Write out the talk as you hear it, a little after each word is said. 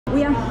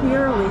We are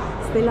here with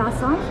Stella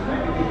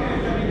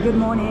Assange. Good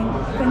morning.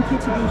 Thank you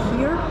to be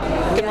here.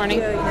 Good morning.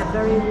 We are here in a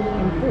very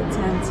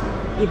important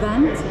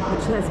event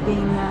which has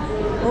been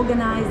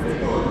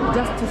organized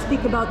just to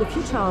speak about the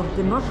future of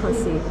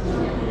democracy.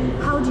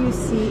 How do you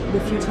see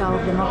the future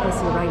of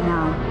democracy right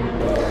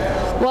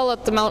now? Well,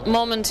 at the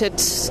moment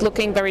it's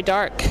looking very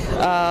dark.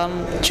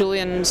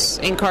 Julian's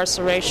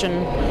incarceration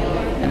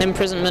and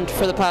imprisonment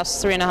for the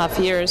past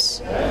 3.5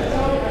 years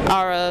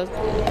are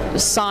a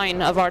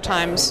sign of our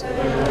times.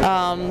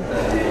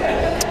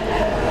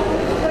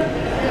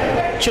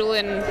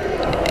 Julian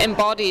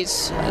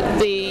embodies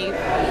the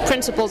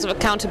principles of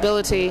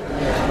accountability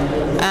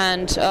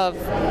and of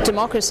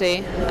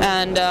democracy,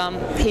 and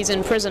he's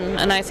in prison,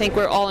 and I think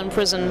we're all in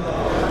prison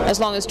as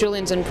long as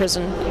Julian's in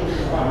prison,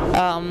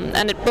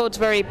 and it bodes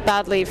very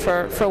badly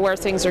for where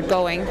things are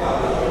going.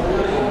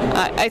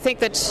 I think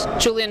that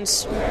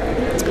Julian's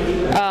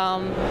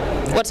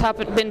what's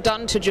been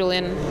done to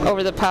Julian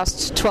over the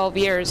past 12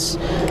 years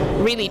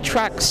really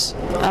tracks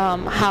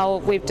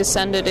how we've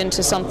descended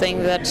into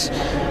something that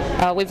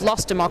we've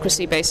lost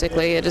democracy,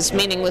 basically. It is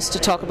meaningless to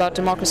talk about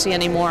democracy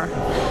anymore.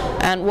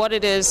 And what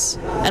it is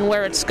and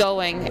where it's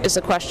going is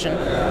the question.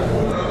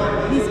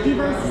 Please give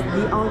us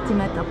the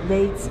ultimate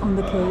updates on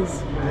the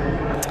case.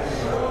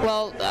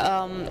 Well,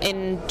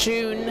 in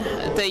June,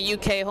 the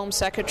UK Home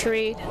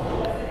Secretary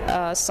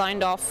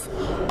signed off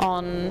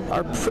on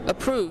or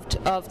approved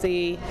of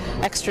the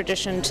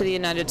extradition to the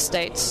United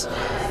States.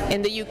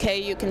 In the UK,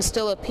 you can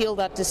still appeal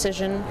that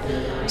decision,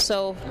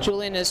 so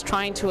Julian is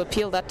trying to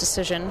appeal that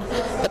decision.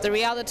 But the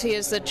reality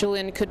is that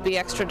Julian could be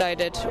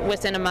extradited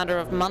within a matter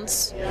of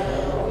months.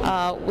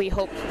 We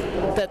hope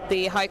that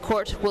the High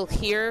Court will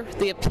hear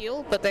the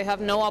appeal, but they have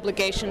no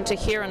obligation to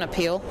hear an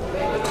appeal.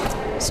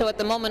 So at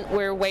the moment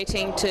we're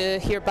waiting to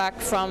hear back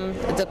from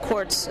the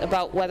courts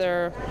about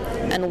whether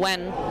and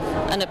when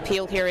an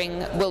appeal hearing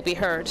will be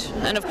heard.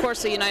 And of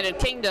course the United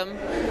Kingdom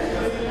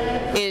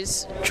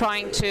is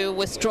trying to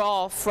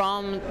withdraw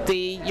from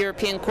the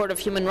European Court of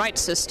Human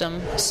Rights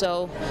system.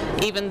 So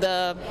even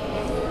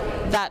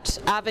that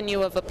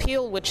avenue of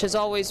appeal, which has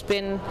always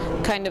been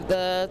kind of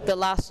the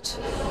last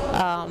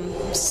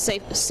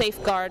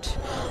safeguard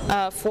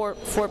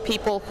for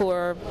people who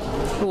are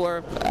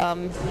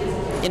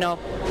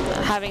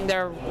having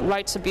their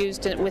rights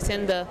abused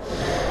within the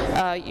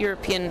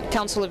European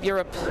Council of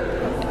Europe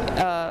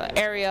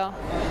area.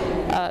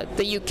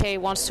 The UK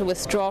wants to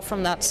withdraw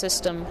from that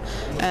system,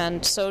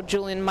 and so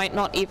Julian might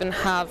not even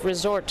have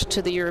resort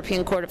to the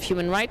European Court of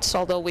Human Rights,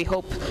 although we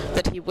hope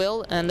that he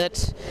will, and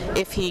that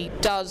if he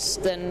does,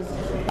 then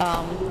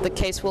the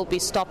case will be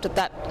stopped at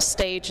that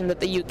stage, and that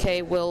the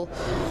UK will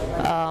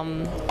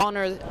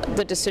honor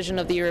the decision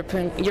of the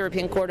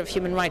European Court of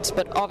Human Rights.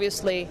 But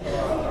obviously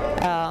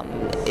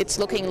it's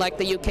looking like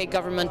the UK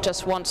government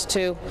just wants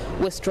to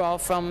withdraw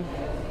from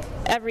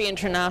every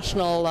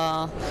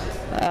international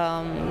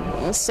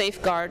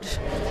safeguard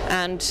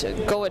and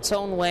go its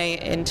own way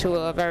into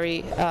a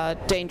very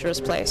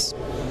dangerous place.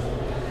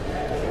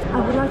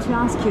 I would like to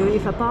ask you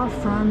if, apart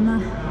from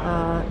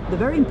the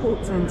very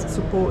important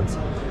support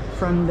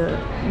from the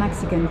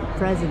Mexican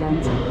president,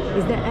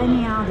 is there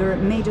any other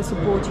major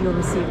support you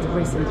received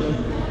recently?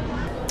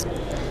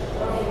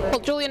 Well,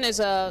 Julian is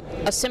a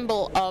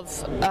symbol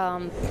of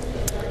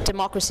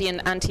democracy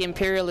and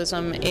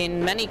anti-imperialism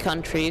in many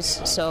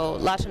countries. So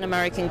Latin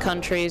American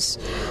countries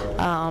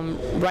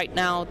right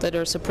now that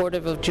are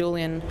supportive of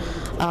Julian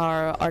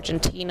are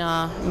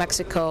Argentina,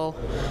 Mexico,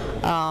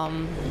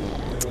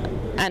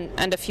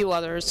 and a few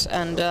others,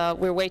 and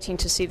we're waiting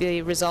to see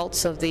the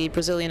results of the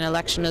Brazilian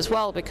election as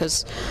well,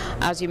 because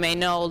as you may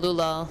know,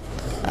 Lula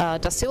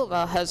da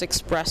Silva has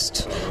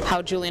expressed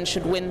how Julian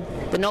should win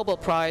the Nobel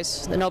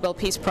Prize, the Nobel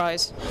Peace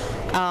Prize,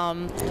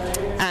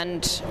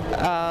 and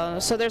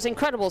so there's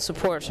incredible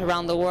support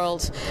around the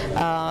world.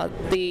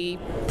 The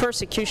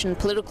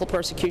political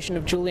persecution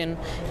of Julian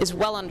is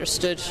well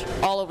understood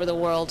all over the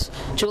world.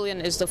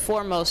 Julian is the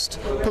foremost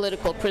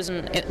political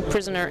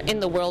prisoner in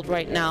the world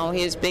right now.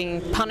 He is being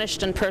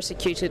punished and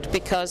persecuted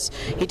because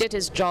he did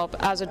his job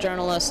as a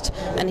journalist,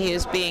 and he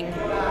is being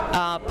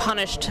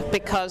punished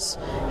because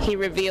he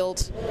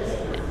revealed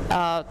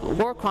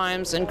war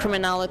crimes and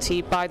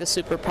criminality by the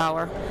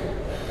superpower.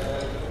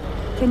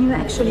 Can you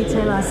actually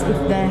tell us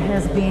if there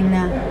has been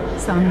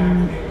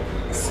some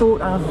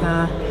sort of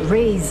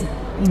raise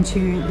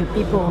into the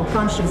people's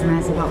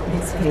consciousness about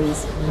this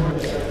case?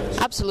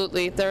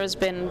 Absolutely. There has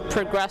been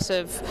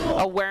progressive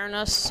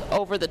awareness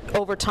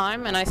over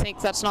time, and I think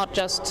that's not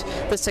just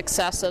the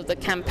success of the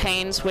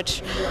campaigns,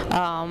 which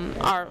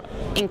are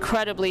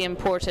incredibly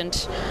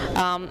important.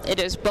 It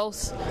is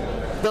both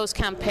those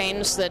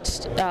campaigns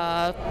that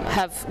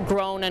have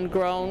grown and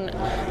grown,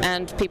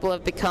 and people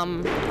have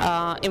become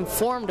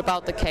informed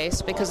about the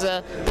case, because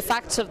the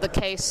facts of the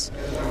case,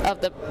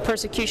 of the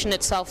persecution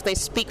itself, they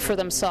speak for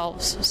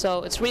themselves.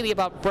 So it's really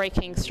about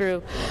breaking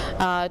through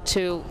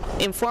to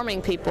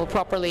informing people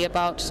properly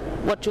about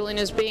what Julian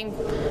is being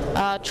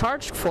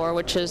charged for,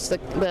 which is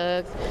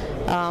the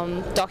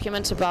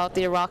documents about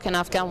the Iraq and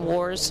Afghan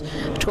wars,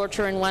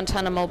 torture in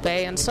Guantanamo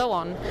Bay, and so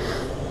on.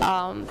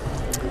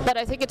 But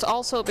I think it's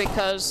also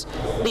because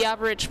the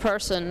average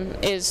person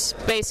is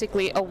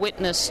basically a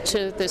witness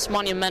to this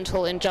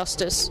monumental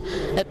injustice,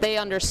 that they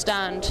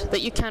understand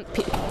that you can't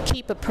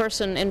keep a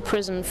person in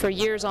prison for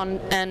years on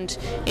end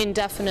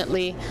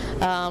indefinitely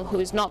who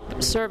is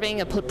not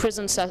serving a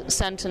prison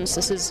sentence.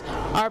 This is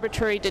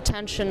arbitrary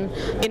detention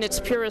in its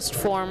purest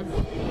form.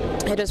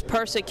 It is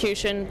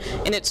persecution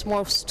in its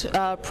most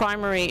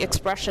primary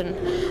expression.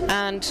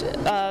 And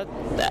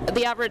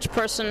the average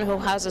person who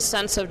has a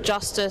sense of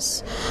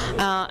justice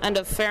and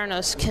of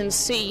fairness can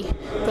see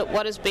that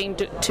what is being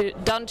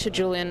done to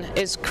Julian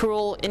is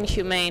cruel,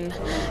 inhumane,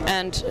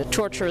 and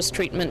torturous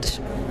treatment.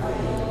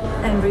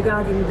 And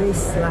regarding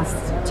this last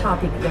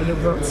topic that you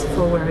brought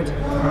forward,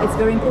 it's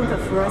very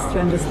important for us to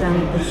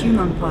understand the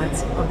human part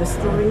of the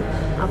story.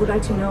 I would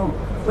like to know,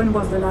 when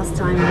was the last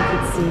time you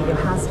could see your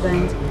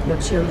husband,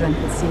 your children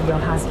could see your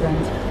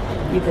husband,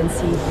 you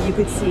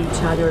could see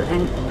each other,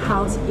 and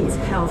how's his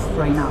health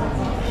right now?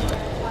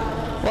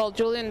 Well,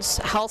 Julian's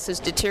health is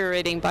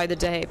deteriorating by the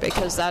day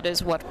because that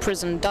is what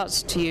prison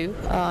does to you.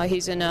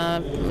 He's in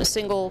a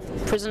single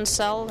prison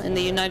cell in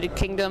the United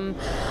Kingdom.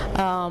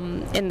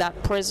 In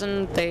that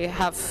prison, they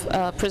have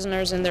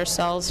prisoners in their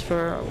cells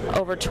for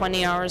over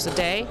 20 hours a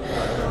day.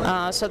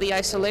 So the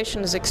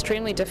isolation is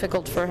extremely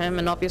difficult for him,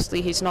 and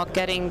obviously he's not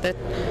getting the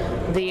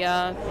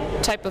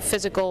type of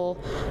physical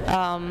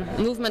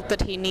movement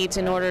that he needs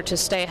in order to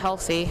stay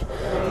healthy.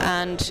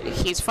 And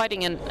he's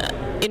fighting an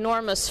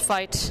enormous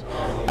fight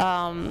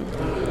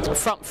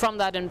from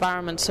that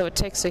environment, so it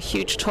takes a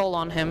huge toll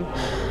on him,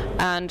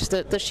 and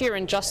the sheer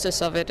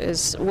injustice of it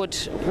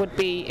would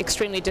be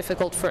extremely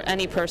difficult for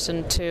any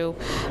person to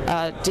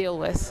deal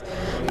with.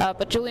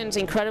 But Julian's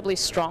incredibly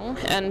strong,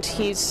 and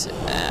he's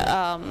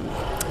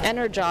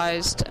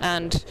energized,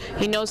 and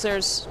he knows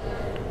there's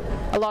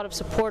a lot of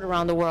support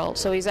around the world.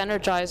 So he's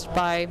energized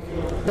by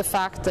the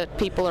fact that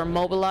people are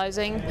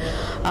mobilizing.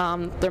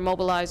 They're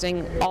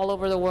mobilizing all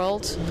over the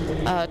world.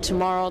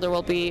 Tomorrow there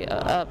will be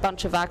a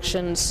bunch of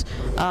actions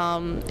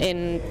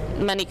in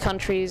many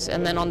countries,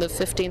 and then on the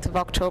 15th of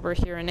October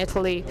here in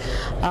Italy,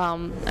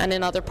 and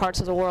in other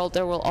parts of the world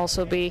there will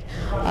also be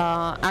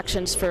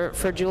actions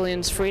for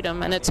Julian's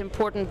freedom. And it's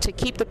important to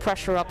keep the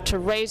pressure up, to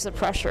raise the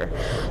pressure,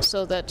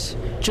 so that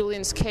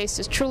Julian's case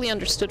is truly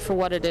understood for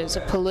what it is,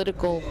 a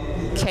political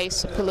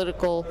case, a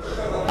political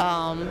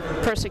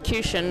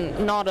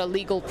persecution, not a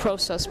legal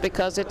process,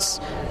 because it's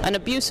an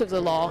abuse of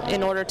the law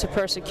in order to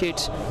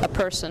persecute a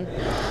person.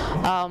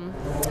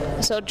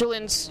 So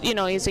Julian's,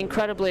 he's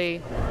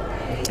incredibly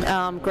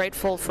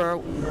grateful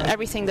for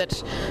everything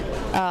that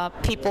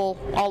people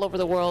all over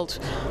the world,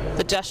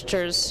 the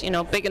gestures,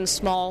 big and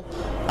small,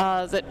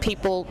 that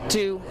people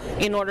do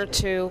in order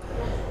to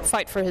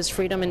fight for his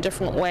freedom in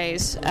different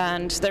ways,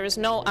 and there is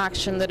no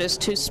action that is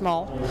too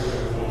small.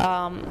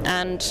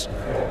 And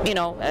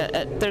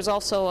there's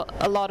also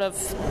a lot of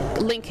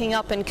linking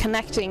up and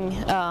connecting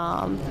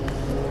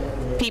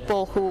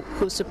people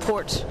who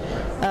support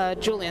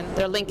Julian.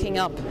 They're linking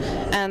up,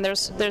 and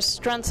there's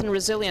strength and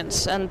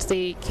resilience, and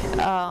in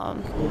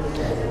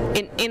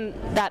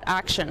that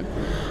action,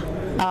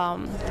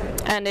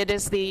 and it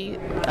is the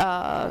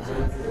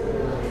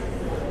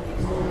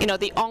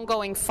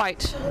ongoing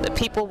fight that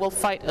people will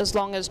fight as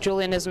long as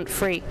Julian isn't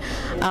free.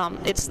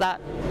 It's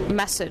that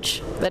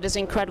message that is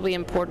incredibly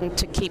important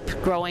to keep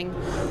growing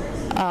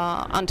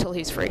until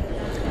he's free.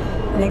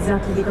 And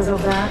exactly because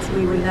of that,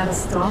 we will never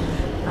stop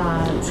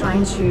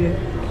trying to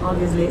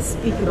obviously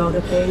speak about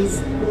the case.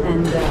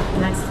 And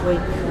next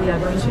week we are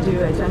going to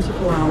do a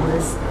 24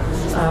 hours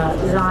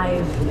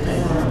live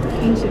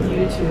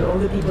interview to all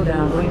the people that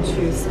are going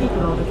to speak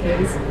about the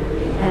case.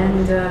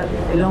 And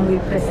along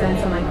with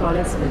Presence and my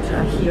colleagues which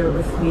are here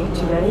with me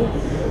today.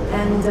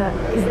 And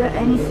is there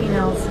anything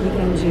else we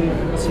can do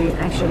to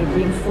actually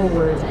bring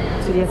forward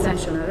to the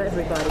attention of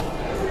everybody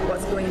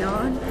what's going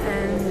on,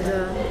 and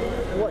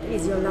what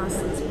is your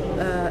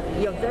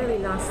very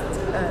last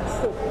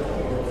hope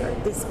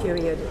at this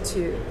period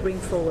to bring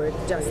forward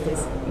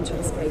justice into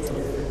this case?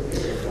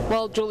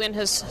 Well, Julian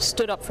has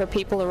stood up for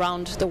people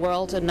around the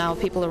world, and now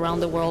people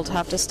around the world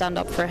have to stand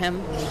up for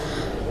him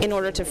in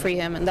order to free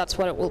him, and that's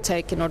what it will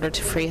take in order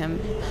to free him.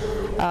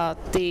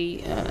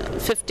 The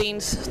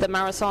 15th, the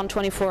marathon,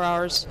 24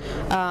 hours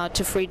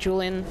to free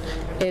Julian,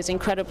 is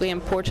incredibly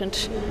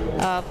important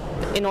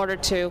in order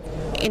to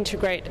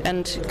integrate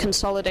and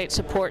consolidate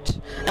support,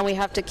 and we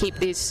have to keep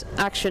these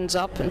actions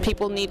up, and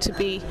people need to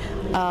be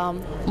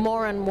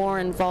more and more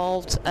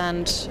involved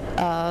and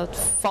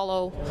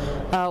follow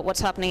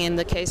what's happening in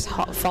the case.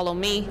 Follow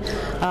me,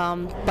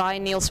 buy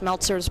Neil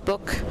Smeltzer's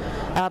book,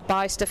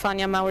 by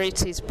Stefania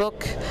Maurizi's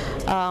book.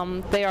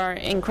 They are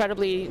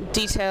incredibly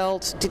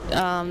detailed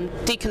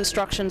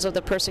deconstructions of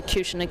the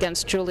persecution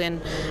against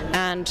Julian,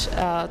 and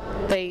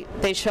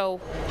they show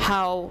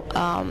how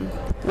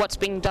what's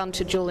being done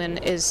to Julian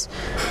is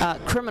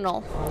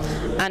criminal,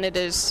 and it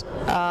is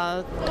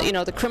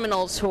the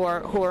criminals who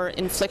are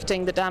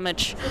inflicting the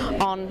damage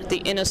on the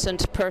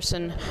innocent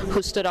person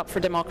who stood up for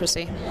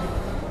democracy.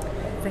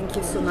 Thank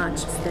you so much,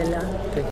 Stella.